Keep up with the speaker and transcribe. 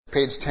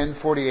page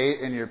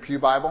 1048 in your Pew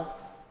Bible.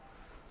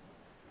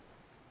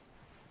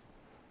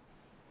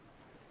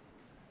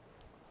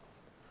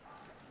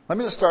 Let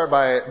me just start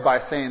by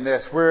saying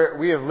this.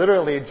 We have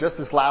literally just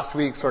this last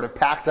week sort of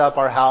packed up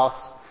our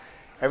house,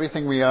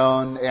 everything we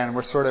own, and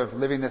we're sort of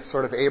living this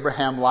sort of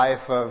Abraham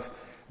life of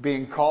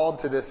being called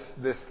to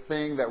this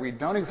thing that we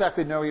don't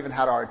exactly know even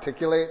how to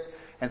articulate.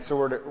 And so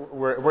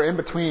we're in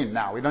between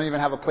now. We don't even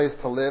have a place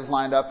to live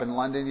lined up in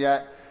London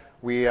yet.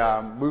 We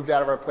moved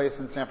out of our place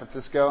in San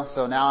Francisco.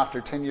 So now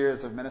after 10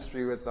 years of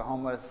ministry with the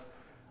homeless,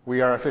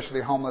 we are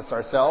officially homeless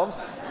ourselves.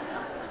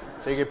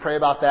 So you could pray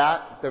about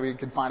that we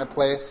could find a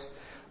place.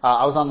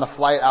 I was on the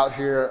flight out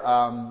here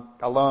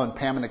alone.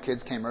 Pam and the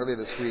kids came early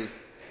this week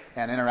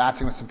and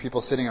interacting with some people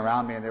sitting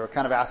around me, and they were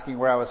kind of asking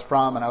where I was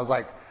from, and I was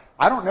like,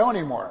 I don't know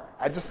anymore.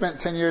 I just spent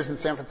 10 years in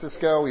San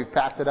Francisco. We've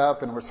packed it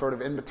up, and we're sort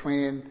of in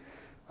between,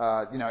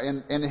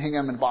 in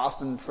Hingham and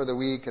Boston for the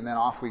week, and then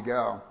off we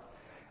go.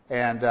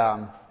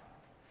 And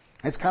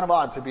it's kind of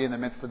odd to be in the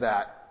midst of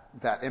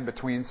that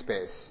in-between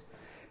space.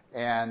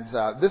 And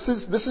this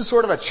is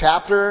sort of a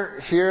chapter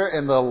here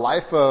in the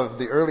life of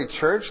the early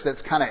church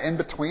that's kind of in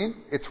between.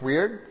 It's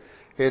weird.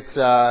 It's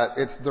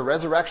the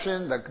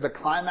resurrection, the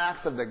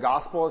climax of the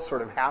gospel has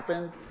sort of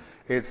happened.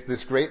 It's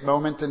this great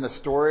moment in the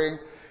story,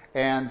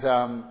 and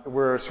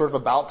we're sort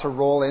of about to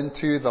roll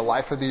into the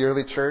life of the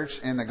early church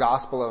in the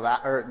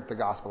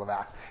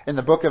in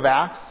the book of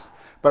Acts.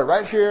 But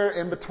right here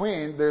in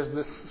between, there's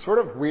this sort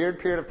of weird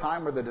period of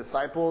time where the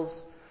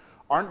disciples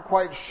aren't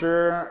quite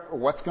sure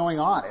what's going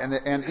on.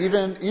 And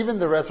even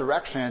the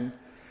resurrection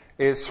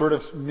is sort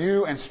of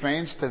new and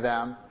strange to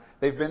them.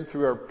 They've been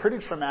through a pretty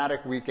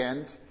traumatic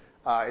weekend.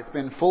 It's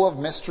been full of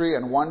mystery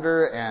and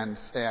wonder and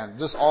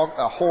just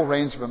a whole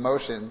range of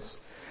emotions.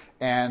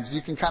 And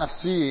you can kind of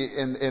see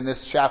in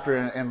this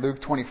chapter in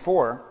Luke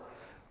 24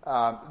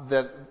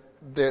 that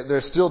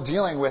they're still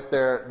dealing with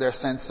their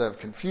sense of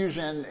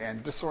confusion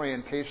and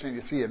disorientation.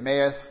 You see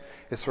Emmaus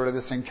is sort of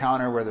this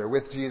encounter where they're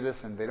with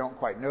Jesus and they don't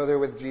quite know they're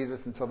with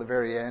Jesus until the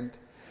very end.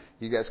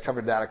 You guys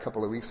covered that a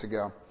couple of weeks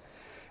ago.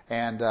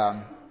 And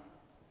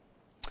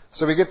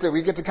so we get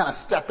to kind of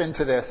step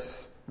into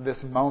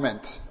this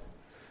moment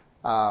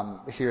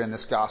here in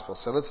this gospel.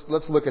 So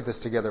let's look at this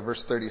together.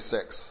 Verse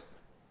 36.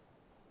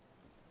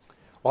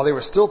 While they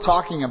were still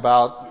talking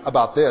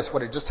about this,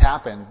 what had just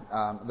happened,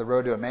 the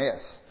road to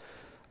Emmaus,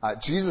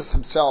 Jesus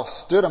himself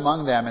stood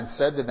among them and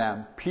said to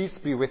them, "Peace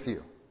be with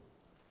you."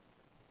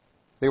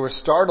 They were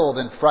startled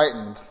and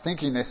frightened,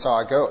 thinking they saw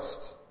a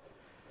ghost.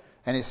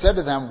 And he said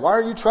to them, "Why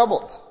are you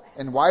troubled?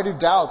 And why do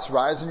doubts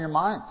rise in your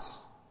minds?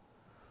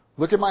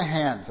 Look at my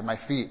hands and my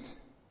feet.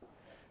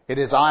 It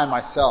is I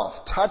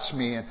myself. Touch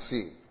me and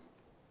see.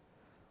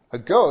 A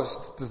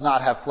ghost does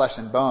not have flesh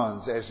and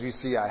bones, as you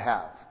see I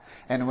have."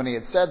 And when he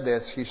had said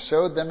this, he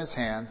showed them his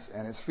hands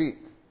and his feet.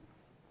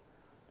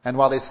 And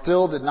while they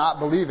still did not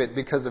believe it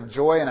because of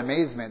joy and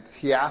amazement,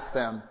 he asked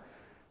them,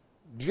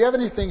 "Do you have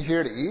anything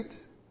here to eat?"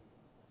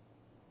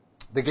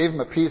 They gave him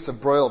a piece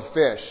of broiled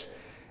fish,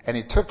 and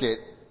he took it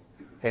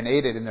and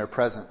ate it in their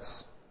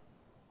presence.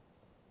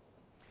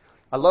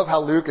 I love how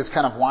Luke is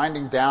kind of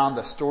winding down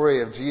the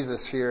story of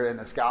Jesus here in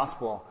this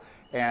gospel.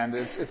 And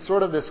it's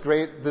sort of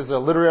there's a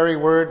literary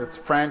word, it's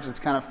French, it's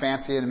kind of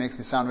fancy, and it makes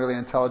me sound really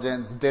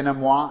intelligent. It's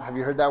denouement. Have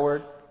you heard that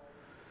word?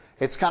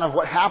 It's kind of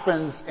what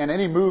happens in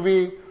any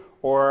movie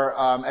or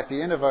at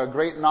the end of a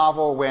great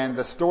novel when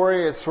the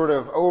story is sort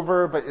of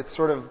over, but it's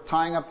sort of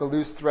tying up the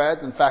loose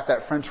threads. In fact,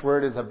 that French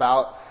word is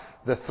about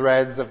the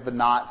threads of the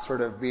knot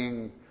sort of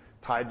being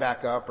tied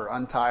back up or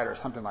untied or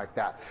something like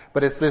that.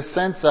 But it's this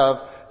sense of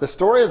the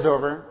story is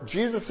over,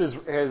 Jesus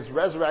is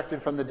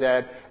resurrected from the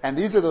dead, and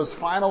these are those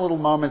final little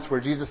moments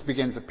where Jesus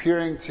begins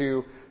appearing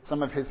to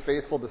some of his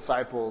faithful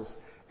disciples,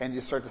 and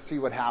you start to see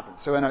what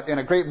happens. So in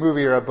a great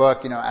movie or a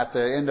book, at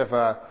the end of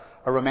a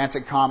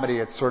romantic comedy,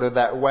 it's sort of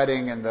that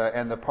wedding and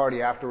the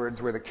party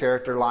afterwards where the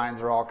character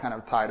lines are all kind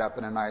of tied up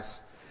in a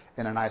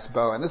nice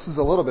bow. And this is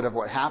a little bit of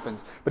what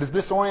happens. But it's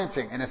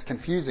disorienting and it's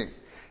confusing.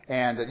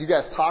 And you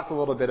guys talked a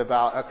little bit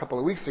about a couple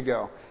of weeks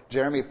ago.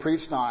 Jeremy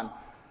preached on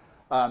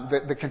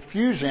the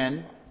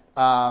confusion,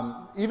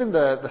 even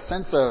the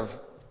sense of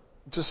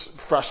just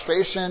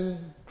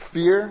frustration,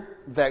 fear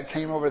that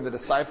came over the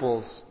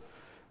disciples,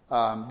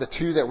 the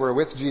two that were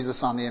with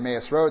Jesus on the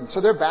Emmaus Road. And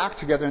so they're back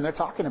together and they're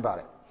talking about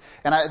it.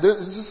 And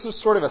this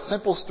is sort of a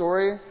simple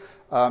story,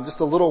 just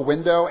a little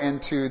window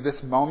into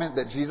this moment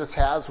that Jesus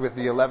has with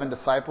the 11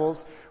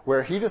 disciples,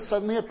 where he just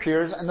suddenly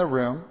appears in the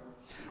room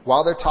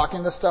while they're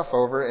talking this stuff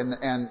over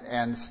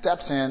and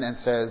steps in and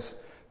says,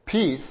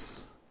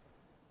 "Peace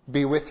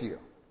be with you."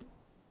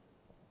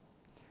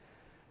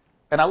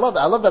 And I love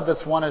that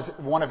that's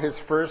one of his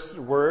first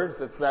words.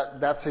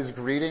 That's his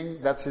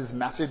greeting. That's his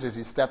message as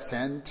he steps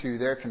in to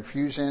their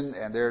confusion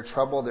and their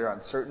trouble, their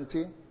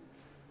uncertainty.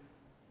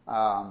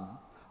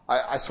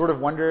 I sort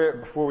of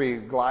wonder, before we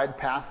glide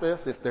past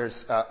this, if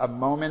there's a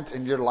moment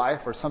in your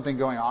life or something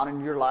going on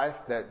in your life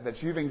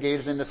that you've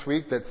engaged in this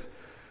week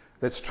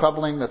that's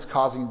troubling, that's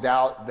causing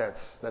doubt,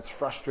 that's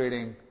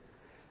frustrating.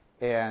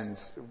 And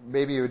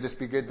maybe it would just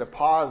be good to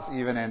pause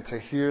even and to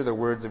hear the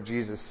words of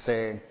Jesus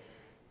say,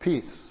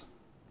 peace.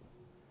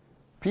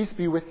 Peace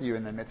be with you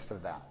in the midst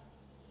of that.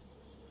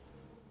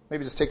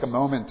 Maybe just take a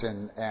moment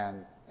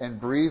and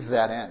breathe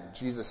that in.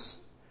 Jesus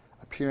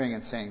appearing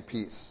and saying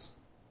peace.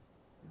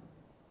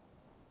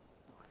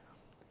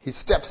 He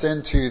steps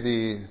into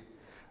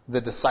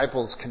the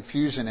disciples'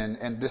 confusion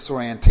and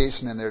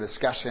disorientation in their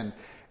discussion,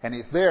 and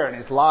he's there and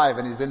he's live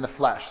and he's in the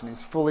flesh and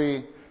he's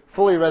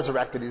fully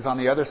resurrected. He's on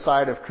the other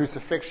side of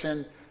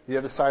crucifixion, the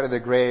other side of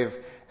the grave,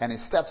 and he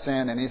steps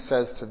in and he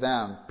says to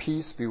them,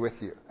 peace be with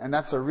you. And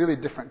that's a really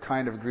different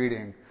kind of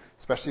greeting,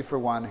 especially for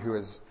one who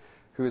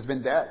has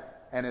been dead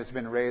and has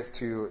been raised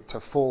to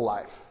full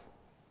life.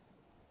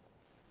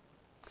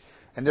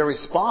 And their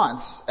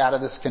response out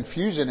of this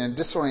confusion and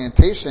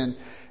disorientation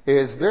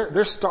is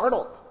they're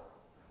startled.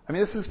 I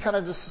mean, this is kind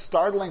of just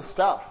startling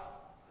stuff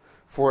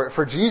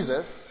for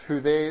Jesus, who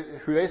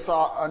they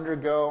saw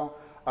undergo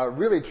a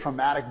really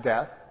traumatic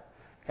death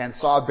and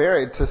saw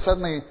buried, to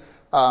suddenly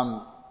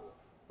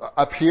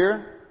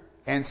appear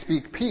and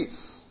speak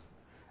peace.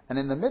 And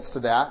in the midst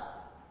of that,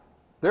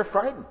 they're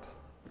frightened.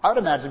 I would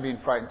imagine being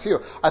frightened too.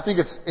 I think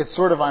it's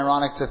sort of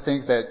ironic to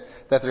think that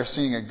they're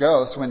seeing a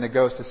ghost when the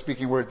ghost is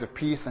speaking words of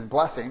peace and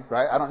blessing,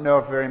 right? I don't know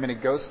of very many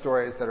ghost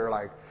stories that are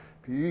like,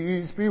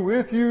 peace be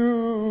with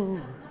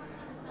you.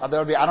 I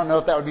don't know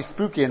if that would be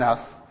spooky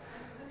enough.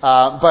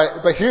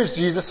 But here's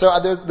Jesus. So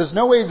there's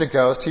no way he's a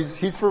ghost.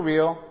 He's for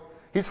real.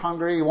 He's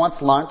hungry. He wants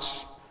lunch.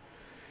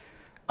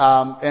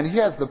 And he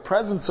has the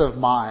presence of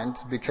mind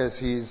because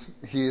he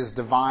is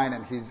divine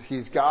and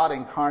he's God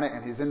incarnate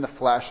and he's in the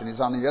flesh and he's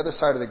on the other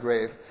side of the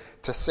grave,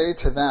 to say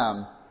to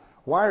them,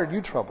 why are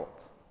you troubled?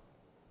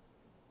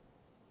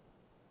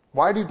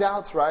 Why do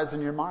doubts rise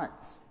in your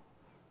minds?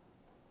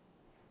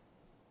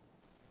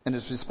 And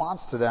his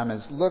response to them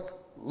is,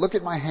 look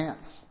at my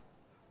hands.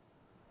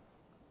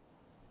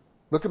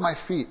 Look at my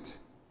feet.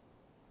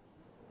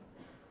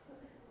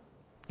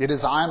 It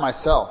is I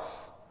myself.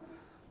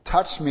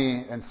 Touch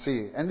me and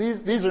see. And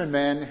these are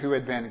men who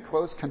had been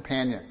close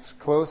companions,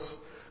 close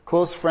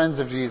friends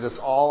of Jesus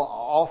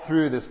all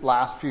through this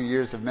last few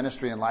years of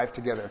ministry and life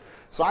together.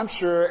 So I'm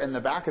sure in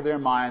the back of their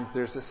minds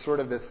there's this sort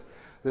of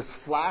this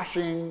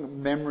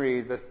flashing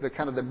memory, the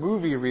kind of the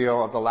movie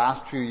reel of the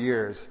last few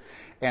years.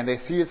 And they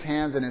see his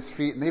hands and his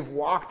feet, and they've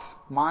walked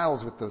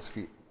miles with those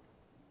feet.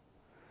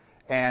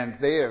 And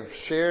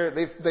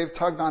they've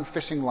tugged on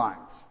fishing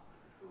lines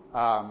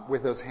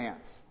with those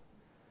hands.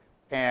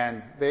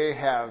 And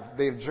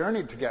they've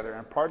journeyed together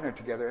and partnered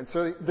together. And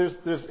so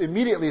there's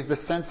immediately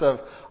this sense of,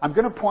 I'm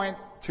going to point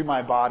to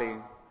my body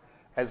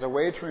as a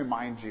way to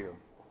remind you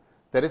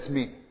that it's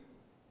me.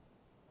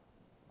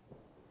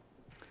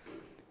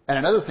 And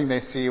another thing they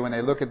see when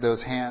they look at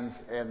those hands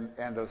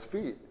and those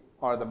feet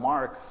are the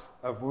marks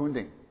of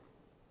wounding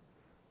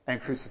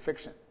and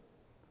crucifixion.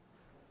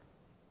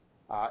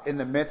 In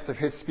the midst of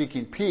his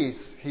speaking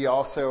peace, he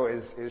also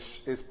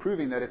is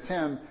proving that it's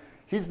him.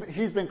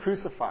 He's been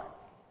crucified.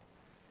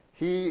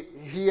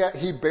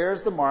 He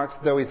bears the marks,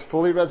 though he's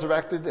fully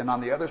resurrected and on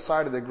the other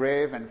side of the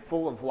grave and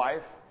full of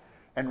life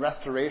and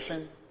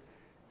restoration.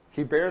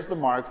 He bears the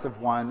marks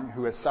of one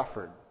who has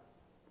suffered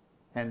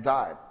and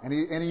died. And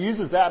he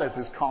uses that as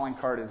his calling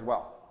card as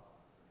well.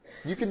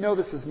 You can know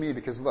this is me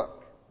because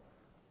look,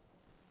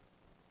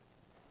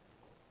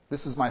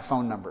 this is my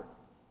phone number.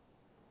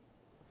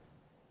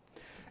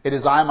 It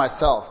is I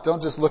myself.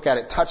 Don't just look at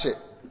it, touch it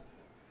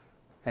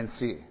and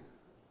see.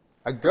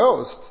 A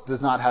ghost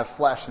does not have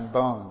flesh and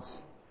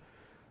bones,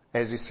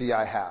 as you see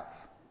I have.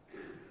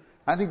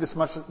 I think this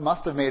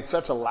must have made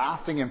such a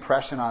lasting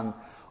impression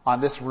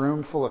on this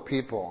room full of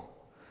people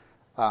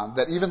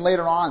that even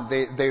later on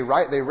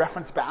they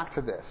reference back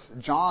to this.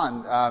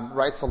 John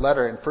writes a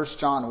letter in 1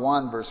 John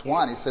 1 verse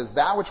 1. He says,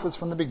 that which was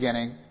from the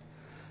beginning,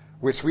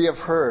 which we have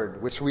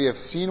heard, which we have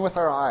seen with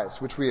our eyes,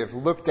 which we have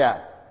looked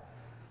at,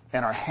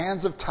 and our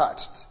hands have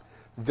touched,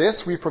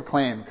 this we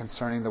proclaim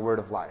concerning the word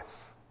of life.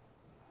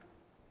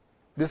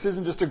 This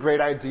isn't just a great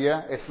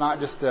idea. It's not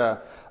just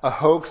a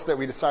hoax that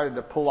we decided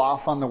to pull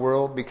off on the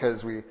world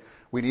because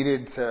we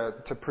needed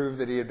to prove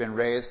that he had been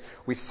raised.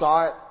 We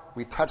saw it,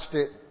 we touched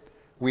it,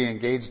 we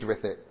engaged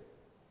with it.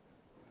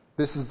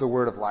 This is the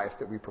word of life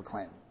that we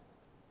proclaim.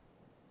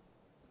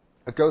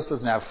 A ghost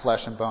doesn't have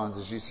flesh and bones,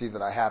 as you see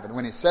that I have. And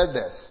when he said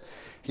this,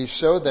 he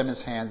showed them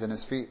his hands and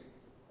his feet.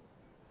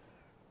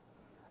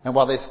 And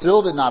while they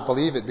still did not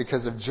believe it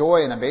because of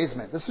joy and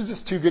amazement, this was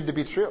just too good to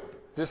be true.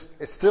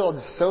 It's still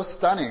just so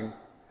stunning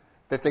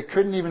that they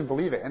couldn't even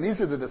believe it. And these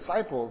are the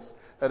disciples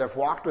that have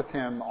walked with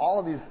him all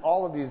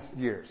of these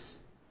years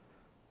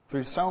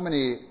through so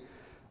many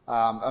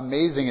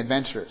amazing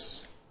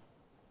adventures.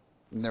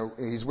 And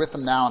he's with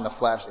them now in the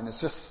flesh, and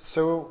it's just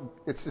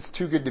it's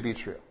too good to be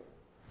true.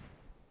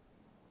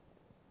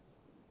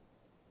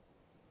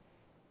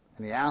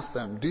 And he asked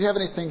them, "Do you have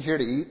anything here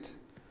to eat?"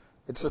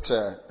 It's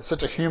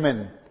such a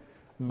human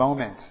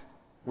moment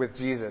with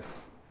Jesus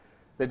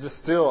that just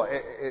still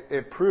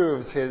it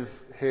proves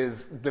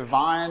his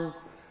divine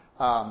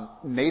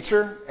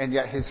nature and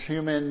yet his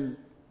human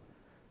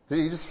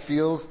He just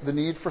feels the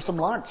need for some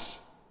lunch.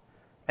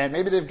 And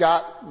maybe they've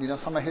got,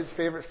 some of his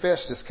favorite fish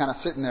just kind of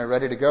sitting there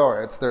ready to go,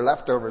 or it's their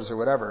leftovers or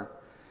whatever.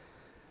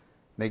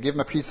 They give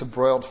him a piece of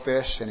broiled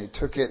fish, and he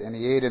took it and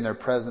he ate in their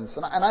presence.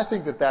 And I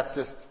think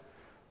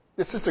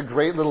it's just a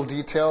great little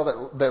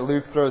detail that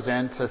Luke throws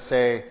in to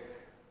say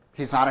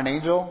he's not an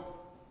angel.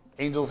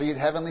 Angels eat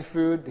heavenly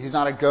food. He's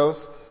not a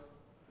ghost.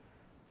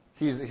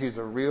 He's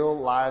a real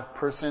live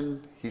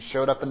person. He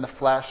showed up in the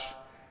flesh,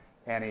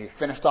 and he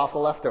finished off the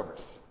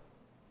leftovers.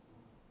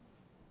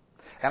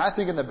 And I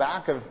think in the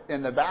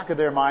back of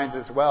their minds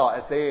as well,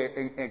 as they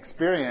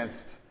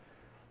experienced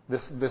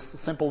this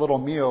simple little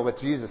meal with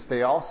Jesus,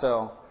 they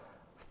also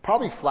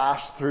probably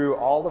flashed through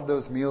all of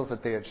those meals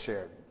that they had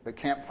shared. The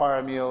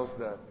campfire meals,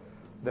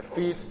 the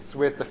feasts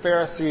with the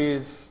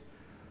Pharisees,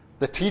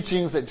 the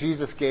teachings that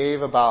Jesus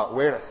gave about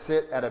where to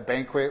sit at a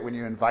banquet when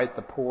you invite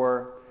the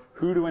poor,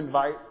 who to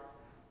invite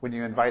when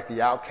you invite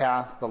the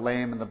outcast, the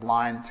lame, and the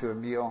blind to a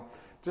meal.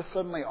 Just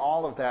suddenly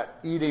all of that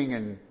eating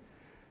and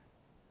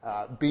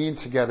being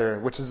together,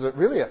 which is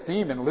really a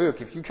theme in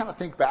Luke. If you kind of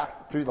think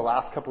back through the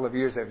last couple of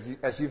years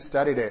as you've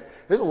studied it,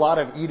 there's a lot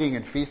of eating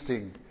and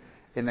feasting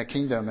in the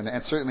kingdom,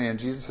 and certainly in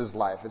Jesus'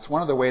 life. It's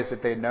one of the ways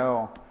that they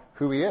know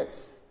who he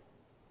is.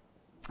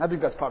 I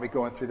think that's probably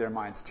going through their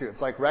minds too. It's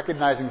like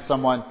recognizing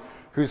someone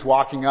who's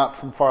walking up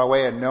from far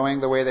away and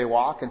knowing the way they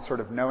walk and sort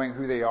of knowing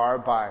who they are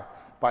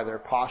by their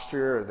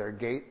posture or their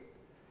gait.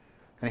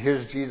 And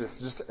here's Jesus,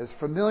 just as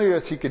familiar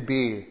as he could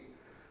be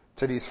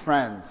to these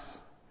friends,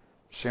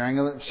 sharing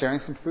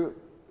some food.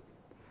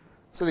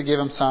 So they give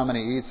him some, and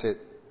he eats it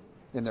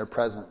in their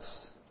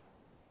presence.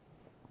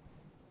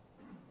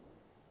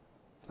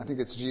 I think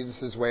it's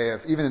Jesus' way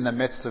of, even in the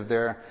midst of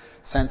their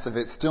sense of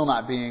it still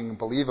not being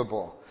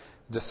believable,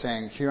 just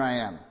saying, here I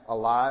am,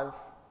 alive,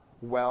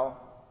 well,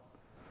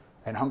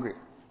 and hungry.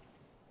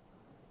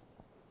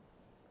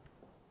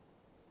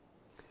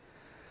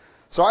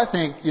 So I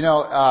think,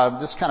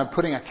 just kind of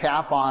putting a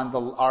cap on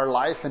our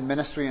life and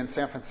ministry in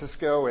San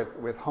Francisco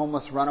with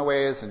homeless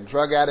runaways and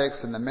drug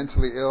addicts and the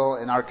mentally ill,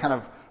 and our kind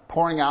of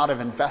pouring out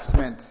of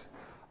investment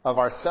of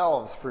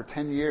ourselves for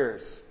 10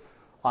 years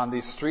on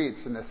these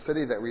streets in this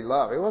city that we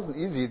love. It wasn't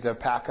easy to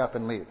pack up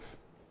and leave.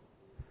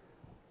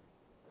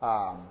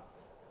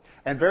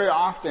 And very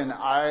often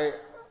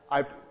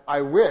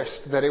I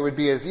wished that it would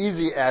be as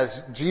easy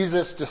as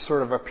Jesus just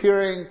sort of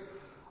appearing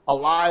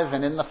alive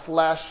and in the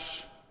flesh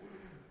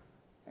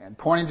and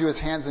pointing to his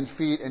hands and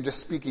feet and just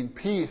speaking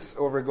peace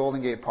over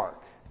Golden Gate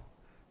Park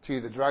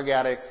to the drug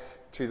addicts,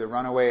 to the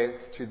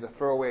runaways, to the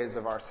throwaways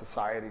of our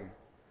society.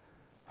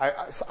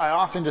 I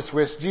often just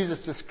wish,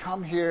 Jesus, just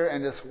come here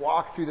and just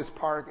walk through this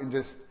park and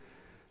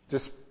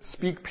just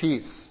speak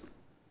peace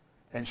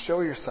and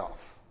show yourself.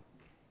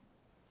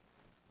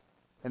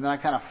 And then I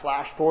kind of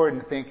flash forward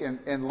and think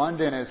in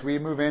London, as we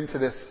move into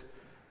this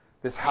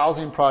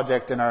housing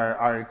project, and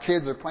our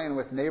kids are playing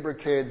with neighbor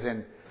kids,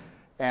 and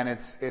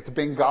it's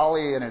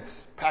Bengali and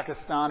it's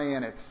Pakistani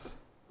and it's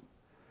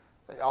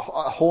a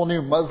whole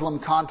new Muslim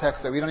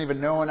context that we don't even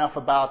know enough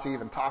about to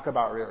even talk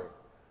about really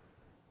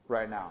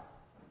right now.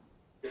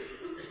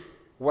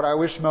 What I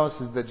wish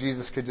most is that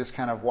Jesus could just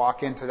kind of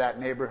walk into that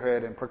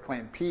neighborhood and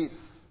proclaim peace.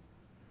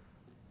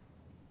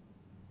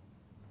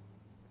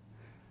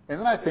 And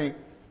then I think,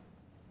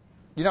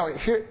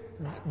 here,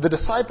 the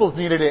disciples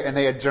needed it, and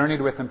they had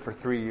journeyed with him for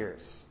 3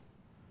 years.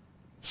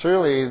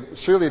 Surely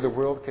the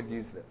world could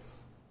use this.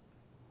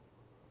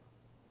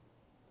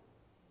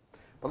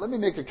 But let me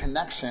make a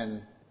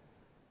connection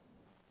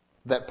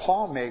that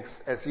Paul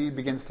makes as he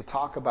begins to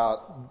talk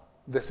about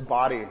this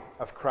body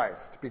of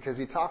Christ, because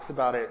he talks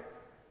about it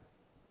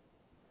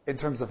in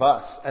terms of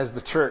us as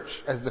the church,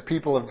 as the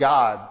people of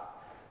God,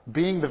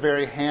 being the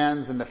very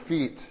hands and the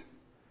feet,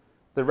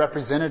 the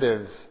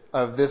representatives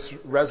of this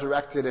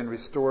resurrected and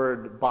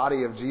restored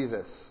body of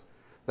Jesus,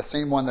 the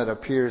same one that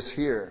appears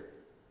here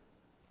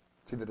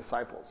to the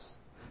disciples.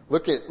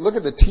 Look at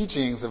the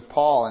teachings of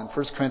Paul in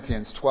 1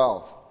 Corinthians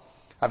 12.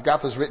 I've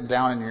got those written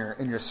down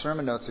in your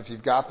sermon notes if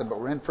you've got them, but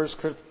we're in 1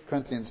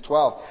 Corinthians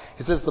 12.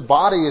 He says the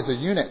body is a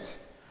unit.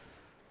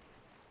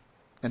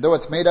 And though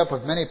it's made up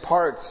of many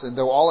parts, and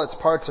though all its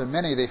parts are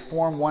many, they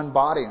form one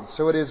body. And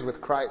so it is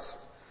with Christ.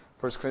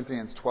 1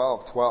 Corinthians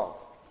 12:12.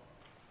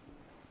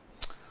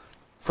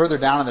 Further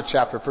down in the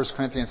chapter, 1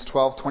 Corinthians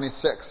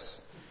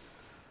 12:26.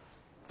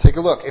 Take a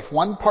look. If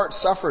one part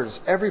suffers,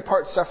 every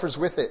part suffers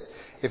with it.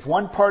 If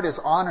one part is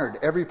honored,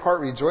 every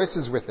part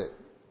rejoices with it.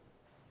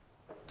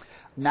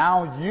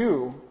 Now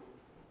you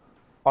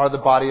are the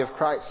body of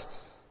Christ.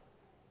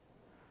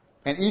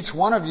 And each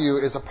one of you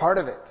is a part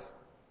of it.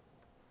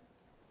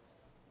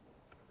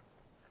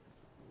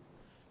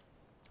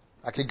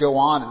 I could go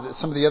on.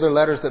 Some of the other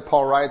letters that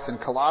Paul writes in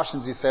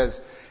Colossians, he says,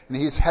 and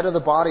he's head of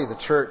the body, the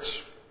church.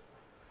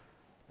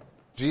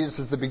 Jesus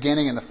is the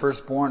beginning and the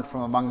firstborn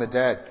from among the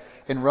dead.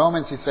 In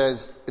Romans, he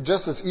says,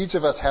 just as each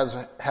of us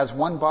has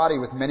one body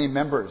with many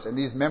members, and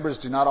these members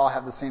do not all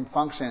have the same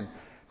function,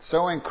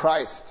 so in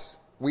Christ,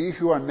 we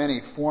who are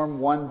many form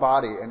one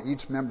body, and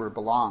each member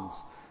belongs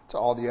to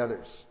all the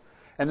others.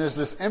 And there's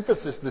this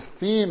emphasis, this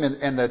theme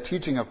in the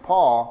teaching of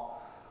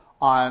Paul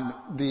on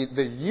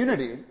the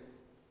unity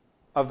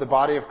of the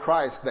body of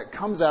Christ that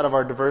comes out of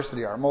our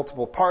diversity, our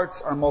multiple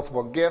parts, our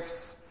multiple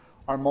gifts,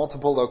 our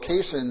multiple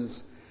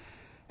locations,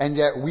 and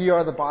yet we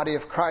are the body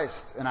of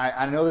Christ. And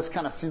I know this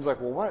kind of seems like,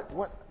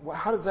 well,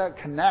 how does that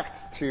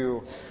connect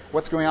to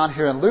what's going on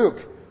here in Luke?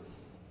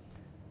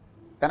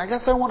 And I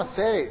guess I want to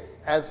say,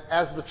 as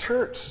the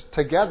church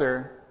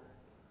together,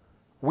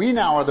 we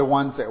now are the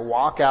ones that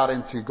walk out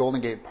into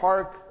Golden Gate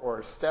Park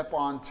or step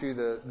onto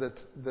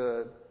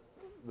the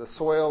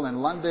soil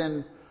in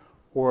London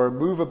or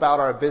move about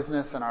our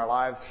business and our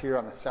lives here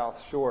on the South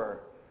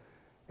Shore.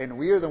 And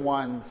we are the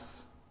ones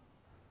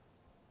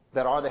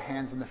that are the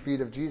hands and the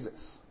feet of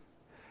Jesus.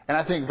 And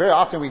I think very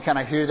often we kind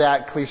of hear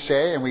that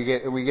cliche and we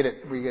get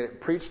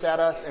it preached at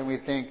us and we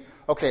think,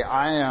 okay,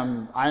 I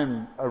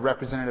am a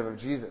representative of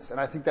Jesus. And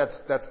I think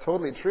that's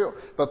totally true.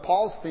 But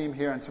Paul's theme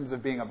here in terms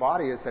of being a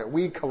body is that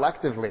we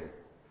collectively,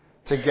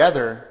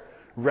 together,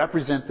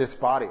 represent this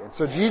body. And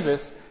so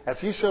Jesus, as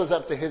he shows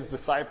up to his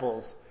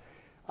disciples,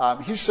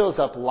 he shows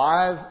up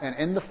live and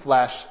in the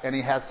flesh, and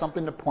he has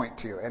something to point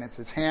to. And it's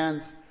his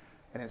hands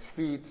and his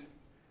feet.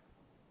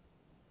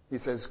 He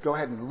says, go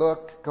ahead and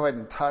look, go ahead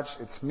and touch,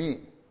 it's me.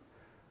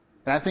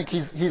 And I think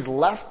he's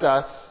left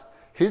us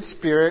his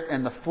spirit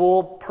and the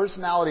full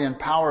personality and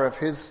power of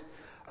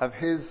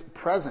his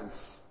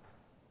presence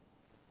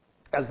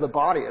as the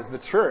body, as the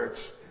church,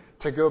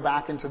 to go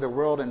back into the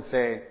world and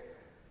say,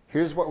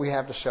 here's what we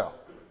have to show.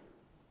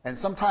 And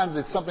sometimes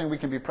it's something we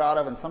can be proud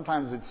of, and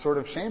sometimes it's sort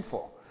of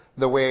shameful.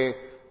 The way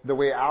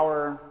we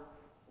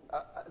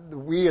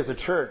as a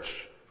church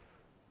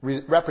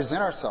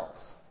represent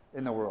ourselves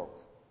in the world.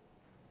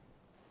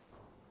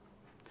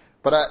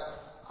 But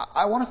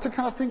I want us to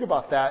kind of think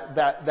about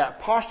that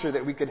posture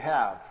that we could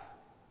have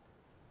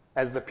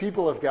as the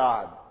people of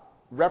God,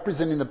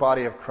 representing the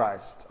body of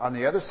Christ on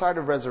the other side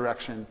of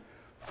resurrection,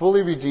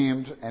 fully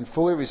redeemed and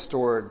fully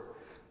restored,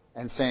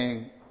 and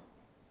saying,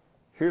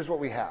 here's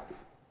what we have.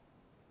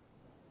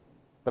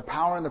 The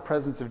power and the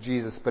presence of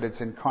Jesus, but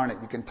it's incarnate.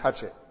 You can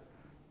touch it.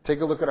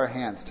 Take a look at our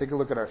hands. Take a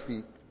look at our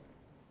feet.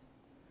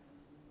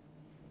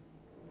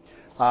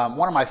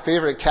 One of my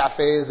favorite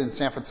cafes in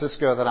San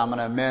Francisco that I'm going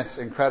to miss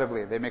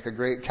incredibly. They make a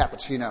great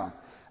cappuccino,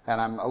 and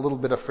I'm a little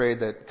bit afraid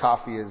that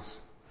coffee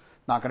is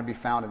not going to be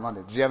found in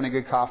London. Do you have any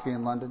good coffee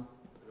in London?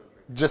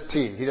 Just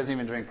tea. He doesn't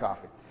even drink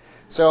coffee.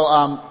 So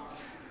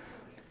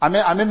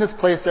I'm in this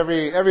place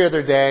every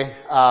other day.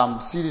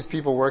 See these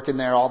people working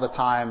there all the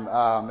time.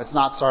 It's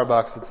not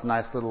Starbucks. It's a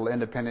nice little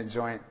independent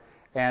joint.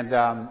 And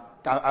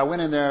I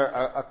went in there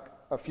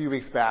a few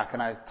weeks back,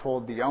 and I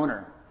told the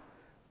owner,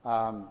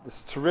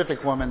 this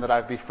terrific woman that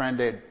I've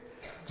befriended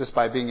just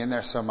by being in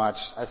there so much,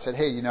 I said,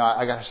 hey,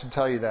 I should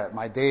tell you that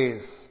my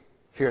days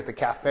here at the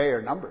cafe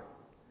are numbered.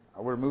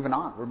 We're moving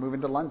on. We're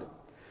moving to London.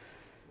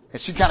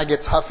 And she kind of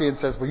gets huffy and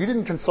says, well, you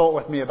didn't consult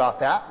with me about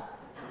that.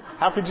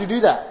 How could you do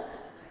that?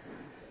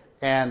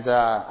 And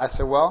I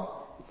said,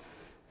 well,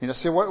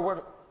 so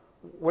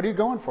what are you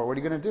going for? What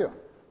are you going to do?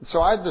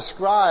 So I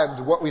described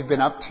what we've been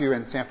up to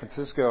in San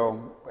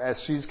Francisco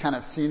as she's kind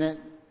of seen it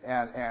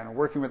and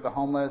working with the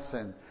homeless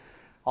and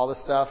all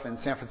this stuff in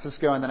San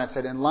Francisco. And then I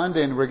said, in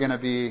London, we're going to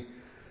be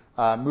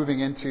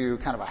moving into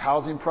kind of a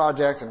housing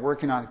project and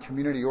working on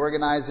community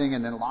organizing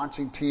and then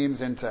launching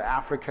teams into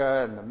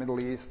Africa and the Middle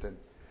East.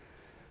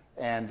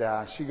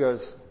 And she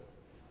goes,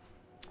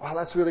 wow,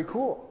 that's really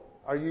cool.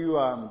 Are you,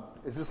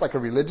 is this like a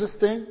religious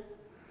thing?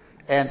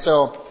 And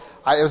so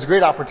it was a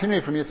great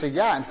opportunity for me to say,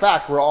 yeah, in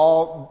fact, we're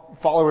all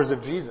followers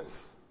of Jesus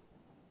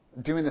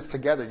doing this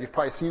together. You've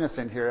probably seen us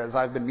in here as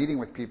I've been meeting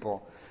with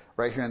people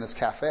right here in this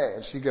cafe.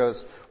 And she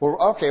goes,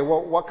 well, okay,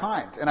 well, what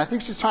kind? And I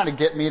think she's trying to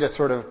get me to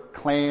sort of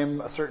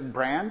claim a certain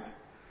brand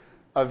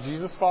of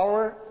Jesus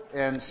follower.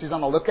 And she's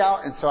on the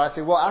lookout. And so I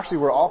say, well, actually,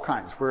 we're all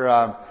kinds.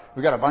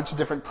 We've got a bunch of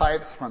different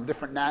types from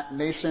different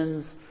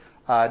nations,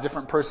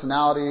 different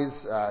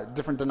personalities,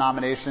 different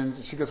denominations.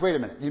 And she goes, wait a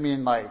minute, you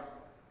mean like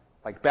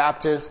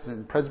Baptists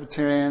and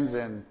Presbyterians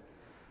and,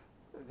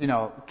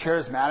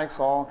 charismatics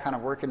all kind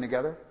of working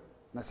together?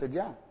 And I said,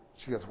 yeah.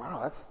 She goes,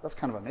 wow, that's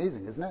kind of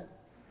amazing, isn't it?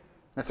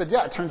 And I said,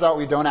 yeah, it turns out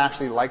we don't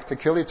actually like to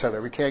kill each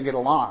other. We can't get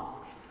along.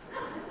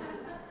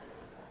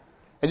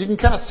 And you can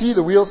kind of see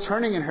the wheels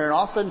turning in her, and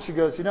all of a sudden she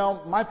goes,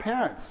 my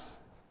parents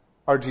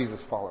are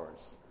Jesus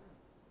followers.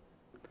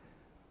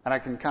 And I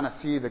can kind of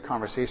see the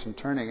conversation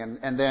turning.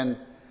 And then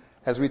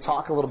as we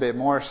talk a little bit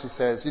more, she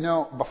says,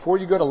 before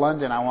you go to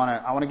London, I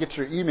want to get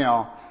your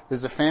email.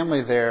 There's a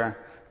family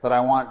there that I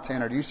want to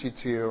introduce you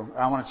to.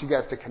 I want you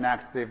guys to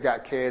connect. They've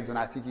got kids, and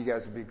I think you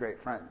guys would be great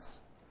friends.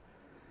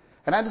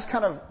 And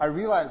I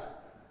realized,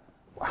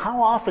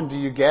 how often do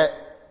you get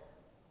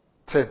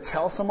to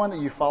tell someone that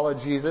you follow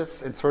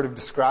Jesus and sort of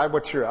describe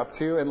what you're up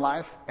to in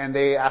life, and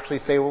they actually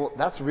say, well,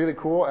 that's really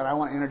cool, and I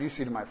want to introduce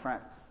you to my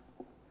friends.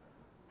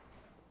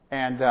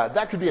 And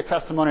that could be a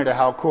testimony to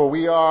how cool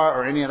we are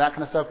or any of that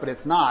kind of stuff, but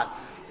it's not.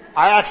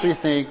 I actually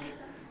think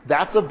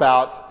that's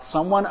about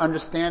someone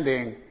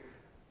understanding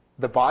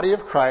the body of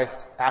Christ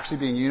actually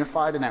being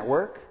unified and at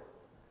work,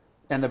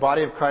 and the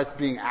body of Christ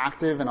being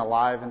active and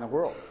alive in the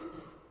world.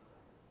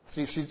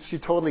 See, she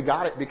totally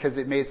got it because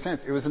it made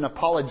sense. It was an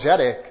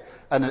apologetic,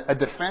 a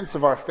defense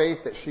of our faith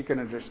that she could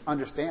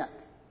understand.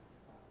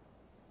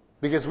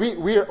 Because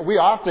we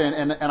often,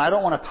 and I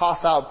don't want to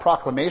toss out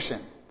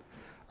proclamation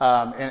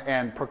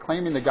and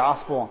proclaiming the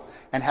gospel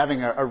and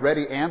having a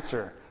ready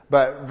answer,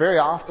 but very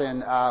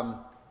often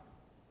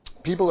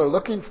people are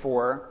looking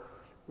for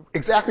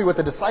exactly what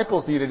the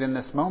disciples needed in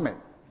this moment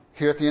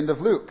here at the end of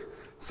Luke.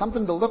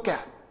 Something to look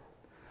at.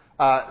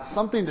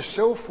 Something to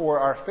show for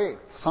our faith.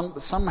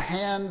 Some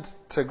hand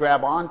to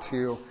grab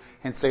onto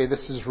and say,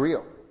 this is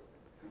real.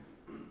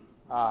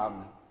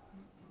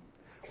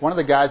 One of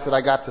the guys that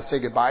I got to say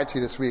goodbye to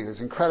this week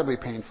was incredibly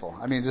painful.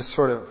 I mean, just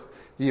sort of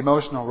the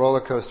emotional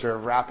roller coaster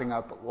of wrapping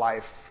up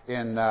life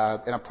in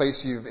a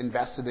place you've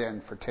invested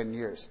in for 10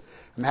 years.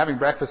 I'm having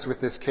breakfast with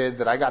this kid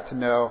that I got to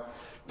know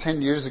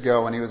 10 years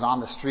ago when he was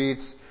on the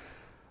streets,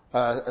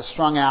 a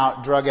strung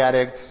out drug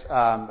addict,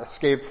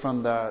 escaped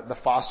from the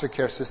foster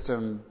care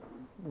system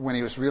when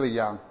he was really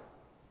young,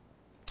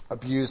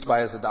 abused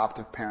by his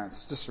adoptive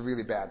parents. Just a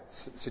really bad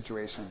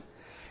situation.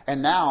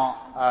 And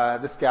now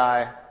this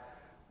guy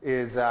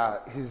is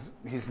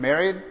he's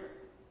married.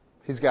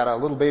 He's got a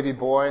little baby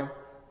boy.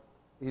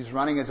 He's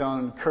running his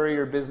own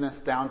courier business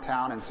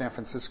downtown in San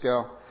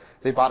Francisco.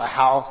 They bought a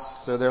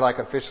house, so they're like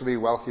officially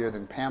wealthier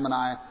than Pam and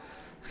I.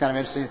 It's kind of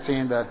interesting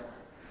seeing the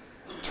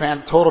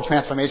total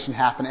transformation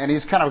happen. And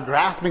he's kind of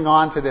grasping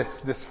on to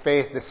this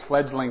faith, this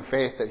fledgling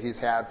faith that he's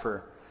had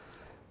for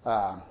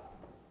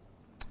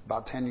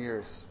about 10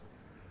 years.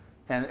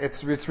 And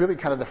it's really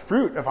kind of the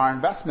fruit of our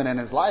investment in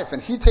his life.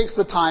 And he takes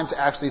the time to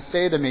actually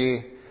say to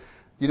me,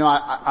 you know,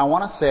 I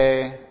want to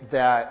say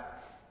that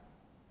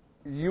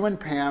you and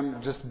Pam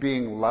just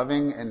being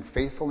loving and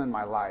faithful in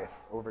my life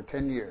over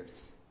 10 years,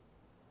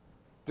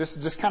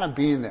 just kind of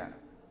being there,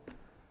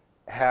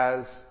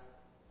 has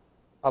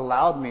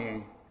allowed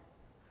me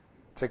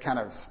to kind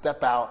of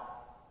step out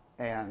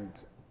and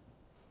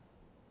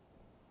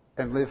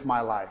live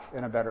my life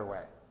in a better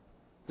way.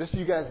 Just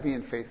you guys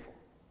being faithful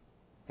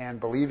and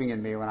believing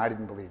in me when I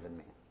didn't believe in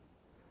me.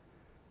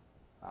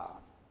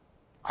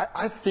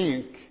 I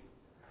think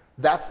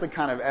that's the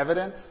kind of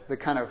evidence, the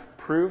kind of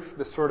proof,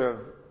 the sort of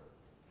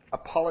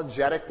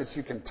apologetic that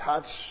you can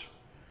touch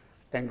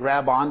and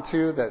grab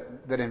onto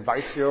that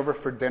invites you over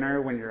for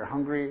dinner when you're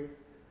hungry,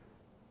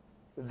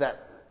 that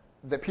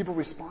people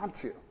respond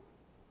to.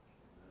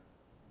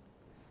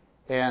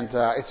 And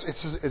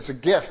it's a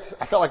gift.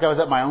 I felt like I was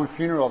at my own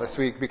funeral this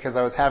week because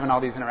I was having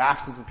all these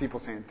interactions with people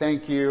saying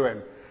thank you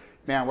and,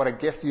 man, what a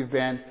gift you've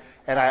been.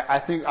 And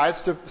I think I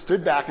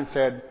stood back and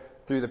said,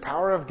 through the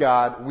power of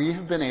God, we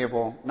have been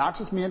able, not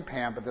just me and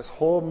Pam, but this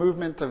whole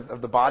movement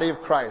of the body of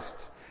Christ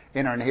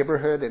in our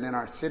neighborhood and in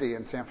our city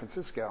in San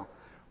Francisco,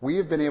 we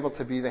have been able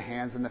to be the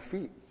hands and the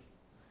feet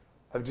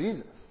of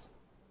Jesus.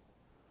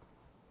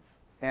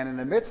 And in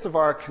the midst of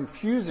our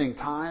confusing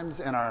times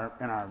and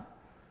our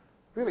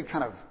really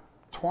kind of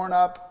torn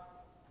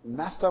up,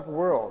 messed up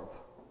world,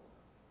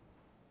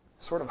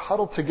 sort of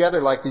huddled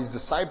together like these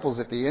disciples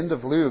at the end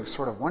of Luke,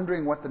 sort of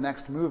wondering what the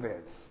next move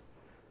is.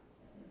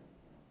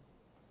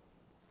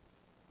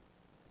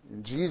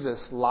 And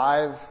Jesus,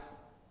 live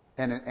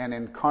and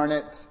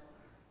incarnate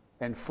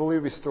and fully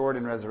restored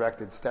and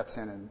resurrected, steps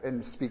in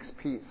and speaks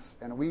peace.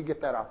 And we get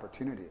that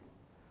opportunity.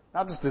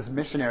 Not just as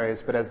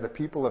missionaries, but as the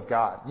people of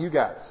God. You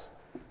guys,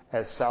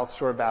 as South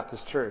Shore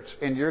Baptist Church,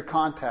 in your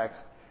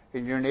context,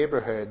 in your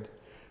neighborhood,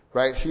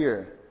 right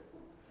here,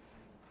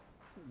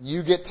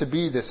 you get to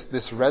be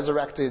this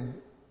resurrected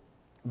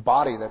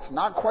body that's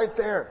not quite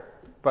there,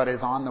 but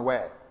is on the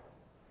way.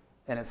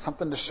 And it's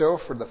something to show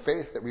for the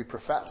faith that we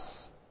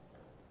profess.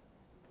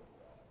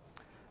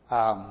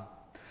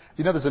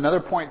 You know, there's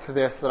another point to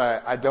this that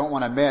I don't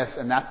want to miss,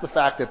 and that's the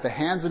fact that the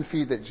hands and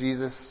feet that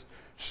Jesus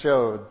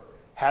showed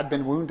had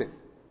been wounded.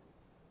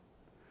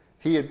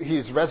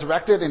 He's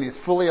resurrected and he's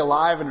fully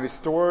alive and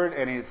restored,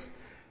 and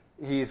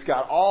he's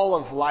got all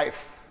of life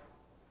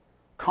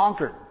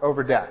conquered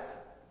over death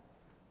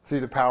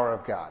through the power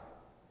of God.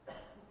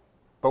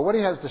 But what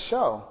he has to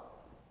show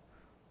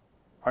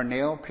are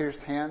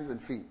nail-pierced hands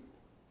and feet.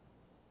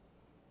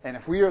 And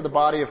if we are the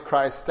body of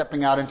Christ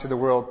stepping out into the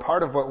world,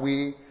 part of what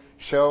we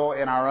show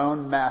in our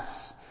own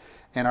mess,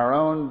 in our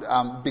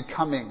own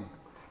becoming,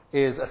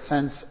 is a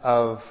sense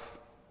of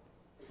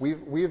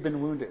we have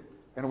been wounded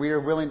and we are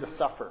willing to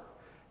suffer.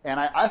 And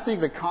I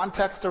think the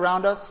context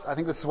around us, I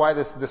think this is why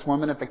this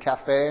woman at the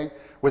cafe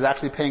was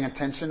actually paying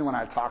attention when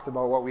I talked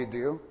about what we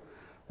do.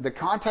 The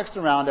context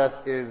around us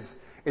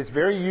is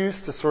very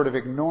used to sort of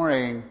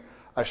ignoring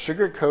a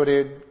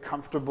sugar-coated,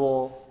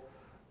 comfortable,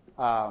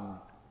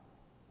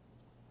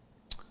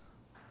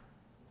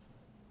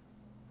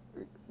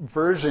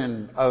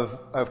 version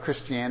of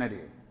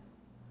Christianity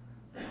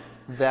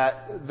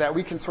that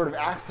we can sort of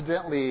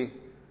accidentally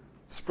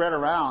spread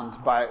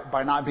around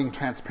by not being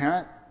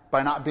transparent,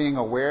 by not being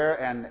aware,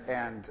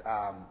 and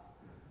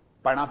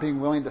by not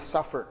being willing to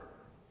suffer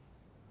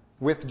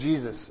with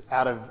Jesus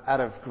out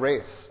of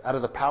grace, out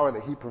of the power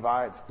that he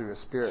provides through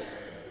his Spirit.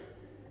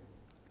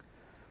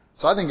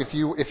 So I think if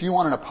you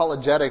want an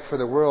apologetic for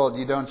the world,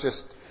 you don't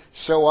just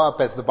show up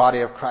as the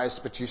body of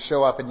Christ, but you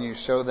show up and you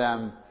show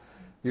them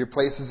your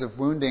places of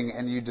wounding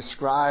and you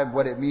describe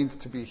what it means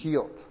to be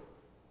healed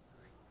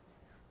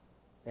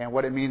and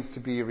what it means to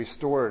be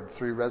restored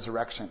through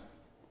resurrection.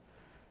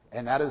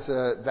 And that is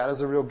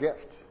a real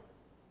gift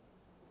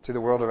to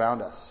the world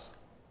around us.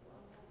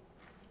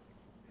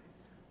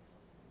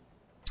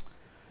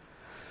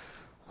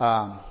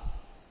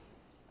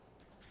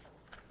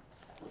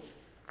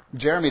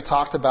 Jeremy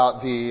talked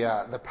about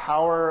the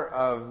power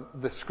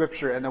of the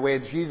Scripture and the way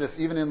Jesus,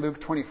 even in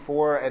Luke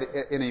 24,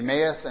 in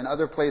Emmaus and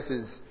other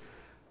places,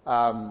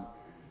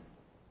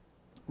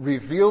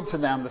 revealed to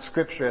them the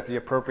Scripture at the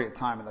appropriate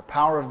time, and the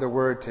power of the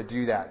Word to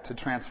do that, to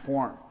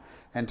transform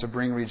and to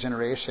bring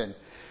regeneration.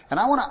 And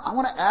I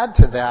want to add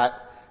to that,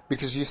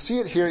 because you see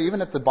it here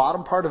even at the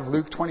bottom part of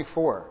Luke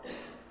 24.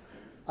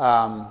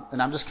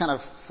 And I'm just kind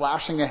of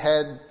flashing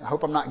ahead. I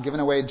hope I'm not giving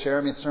away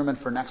Jeremy's sermon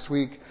for next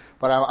week,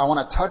 but I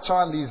want to touch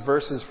on these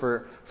verses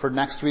for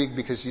next week,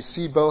 because you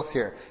see both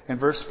here. In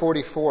verse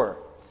 44,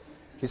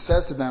 he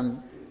says to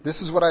them,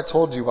 "This is what I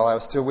told you while I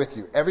was still with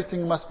you.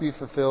 Everything must be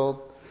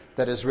fulfilled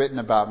that is written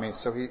about me."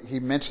 So he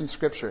mentions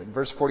Scripture. In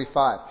verse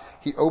 45,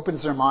 he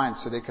opens their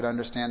minds so they could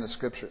understand the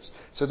Scriptures.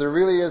 So there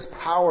really is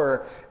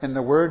power in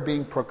the Word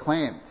being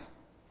proclaimed.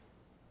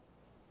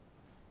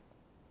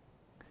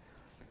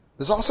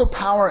 There's also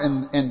power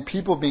in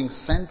people being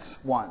sent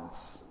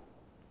ones.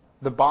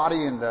 The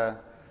body and the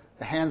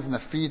hands and the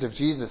feet of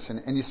Jesus.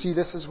 And you see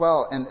this as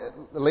well. And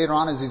later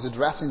on, as he's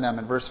addressing them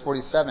in verse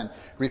 47,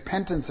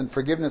 repentance and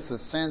forgiveness of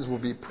sins will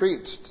be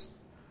preached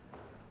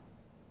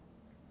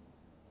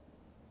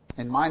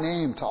in my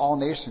name to all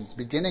nations,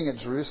 beginning at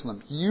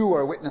Jerusalem. You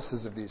are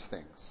witnesses of these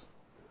things.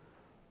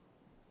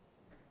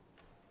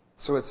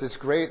 So it's this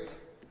great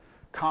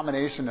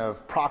combination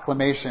of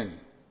proclamation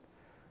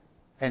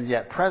and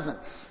yet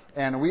presence.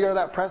 And we are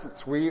that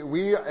presence.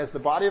 We as the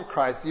body of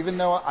Christ, even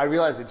though I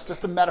realize it's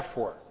just a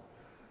metaphor,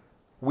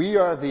 we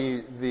are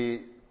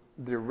the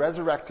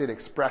resurrected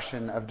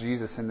expression of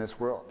Jesus in this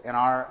world. And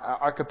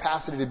our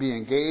capacity to be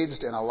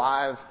engaged and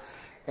alive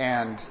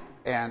and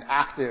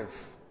active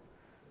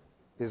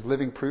is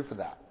living proof of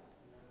that.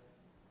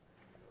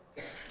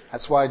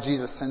 That's why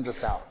Jesus sends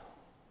us out.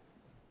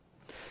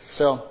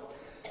 So,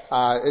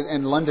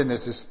 in London,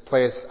 there's this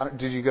place.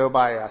 Did you go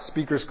by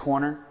Speaker's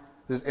Corner?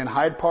 In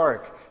Hyde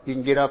Park, you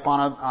can get up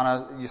on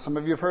a. Some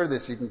of you have heard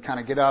this. You can kind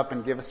of get up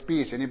and give a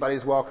speech.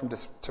 Anybody's welcome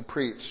to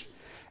preach.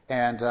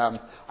 And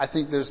I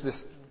think there's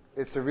this.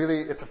 It's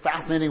a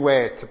fascinating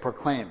way to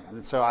proclaim.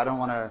 And so I don't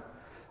want to.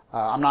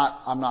 I'm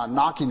not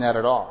knocking that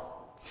at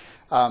all.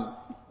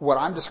 What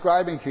I'm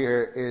describing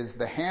here is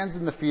the hands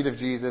and the feet of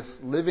Jesus,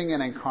 living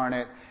and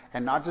incarnate,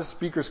 and not just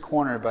Speaker's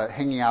Corner, but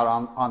hanging out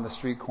on the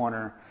street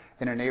corner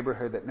in a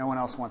neighborhood that no one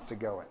else wants to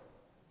go in.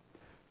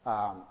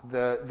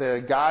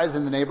 The guys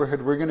in the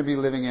neighborhood we're going to be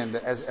living in,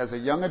 as a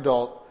young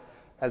adult,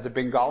 as a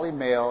Bengali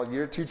male,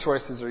 your two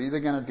choices are either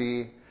going to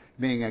be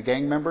being a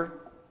gang member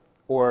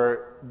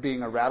or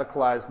being a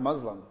radicalized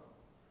Muslim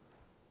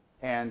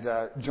and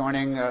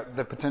joining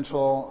the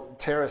potential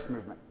terrorist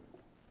movement.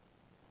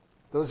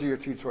 Those are your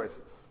two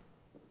choices.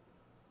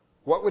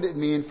 What would it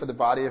mean for the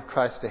body of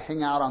Christ to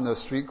hang out on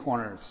those street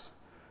corners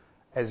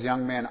as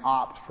young men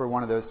opt for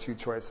one of those two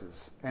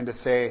choices and to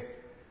say,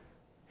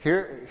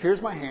 here's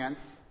my hands,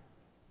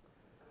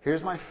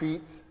 here's my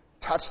feet,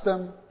 touch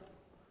them,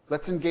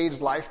 let's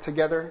engage life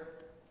together,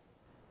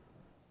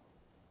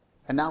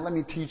 and now let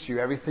me teach you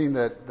everything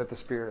that the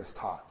Spirit has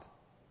taught.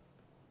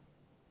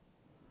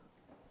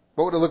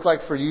 What would it look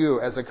like for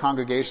you as a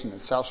congregation at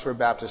South Shore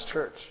Baptist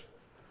Church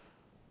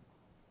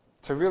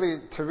to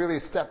really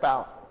step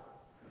out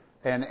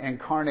and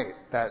incarnate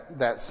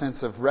that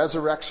sense of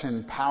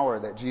resurrection power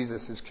that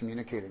Jesus is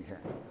communicating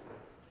here?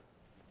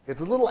 It's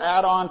a little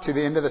add-on to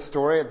the end of the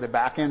story at the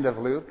back end of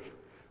Luke,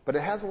 but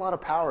it has a lot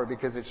of power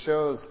because it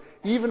shows,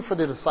 even for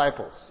the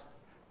disciples,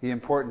 the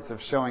importance of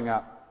showing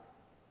up,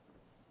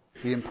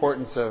 the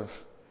importance of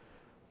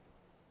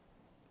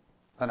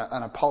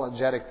an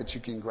apologetic that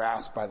you can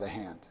grasp by the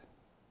hand.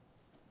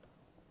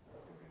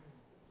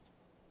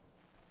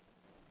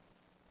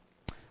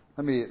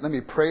 Let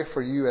me pray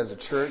for you as a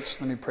church.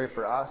 Let me pray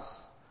for us.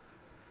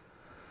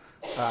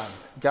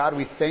 God,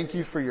 we thank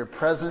you for your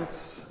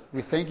presence.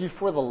 We thank you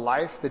for the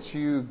life that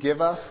you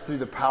give us through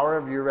the power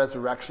of your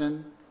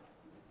resurrection.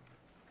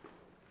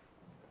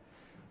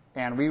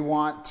 And we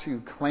want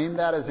to claim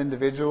that as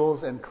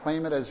individuals and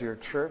claim it as your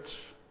church.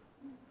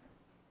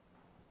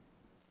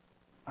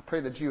 I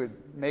pray that you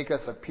would make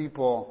us a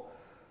people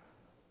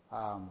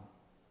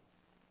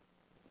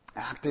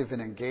active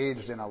and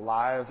engaged and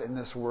alive in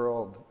this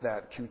world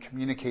that can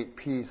communicate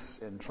peace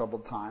in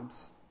troubled times.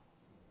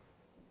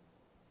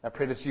 I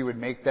pray that you would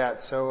make that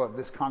so of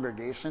this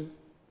congregation.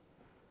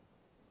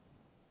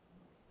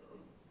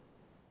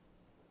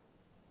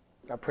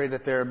 I pray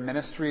that their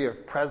ministry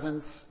of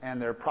presence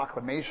and their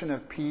proclamation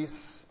of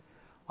peace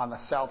on the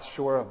South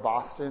Shore of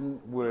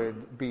Boston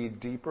would be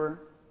deeper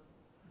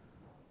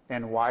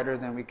and wider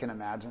than we can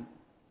imagine.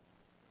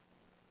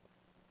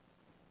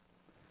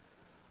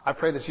 I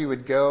pray that you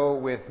would go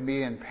with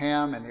me and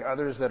Pam and the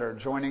others that are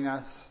joining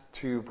us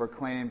to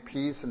proclaim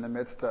peace in the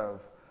midst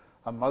of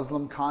a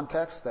Muslim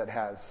context that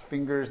has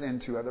fingers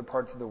into other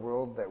parts of the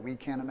world that we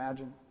can't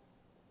imagine.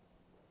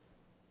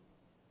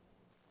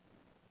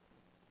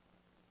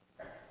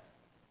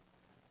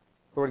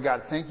 Lord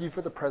God, thank you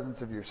for the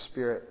presence of your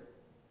Spirit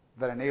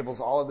that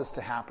enables all of this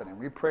to happen. And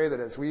we pray that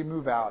as we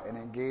move out and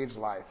engage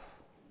life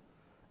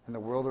in the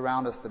world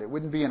around us, that it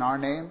wouldn't be in our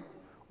name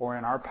or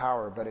in our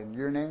power, but in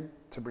your name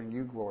to bring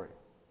you glory.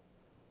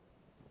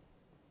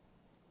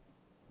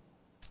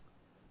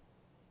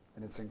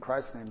 And it's in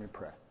Christ's name we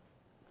pray.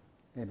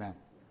 Amen.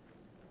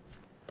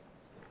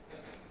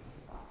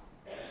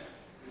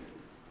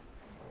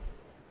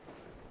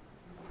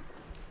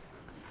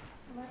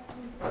 Let's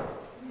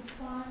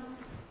respond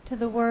to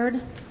the word.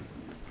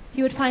 If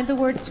you would find the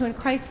words to "In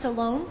Christ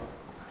Alone"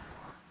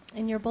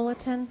 in your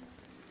bulletin.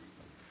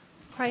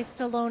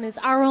 Christ alone is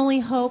our only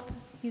hope.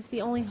 He's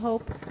the only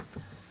hope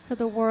for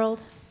the world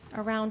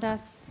around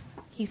us.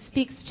 He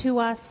speaks to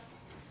us.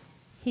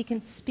 He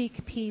can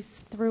speak peace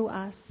through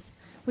us.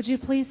 Would you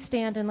please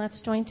stand and let's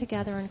join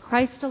together. In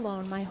Christ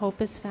alone, my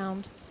hope is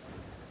found.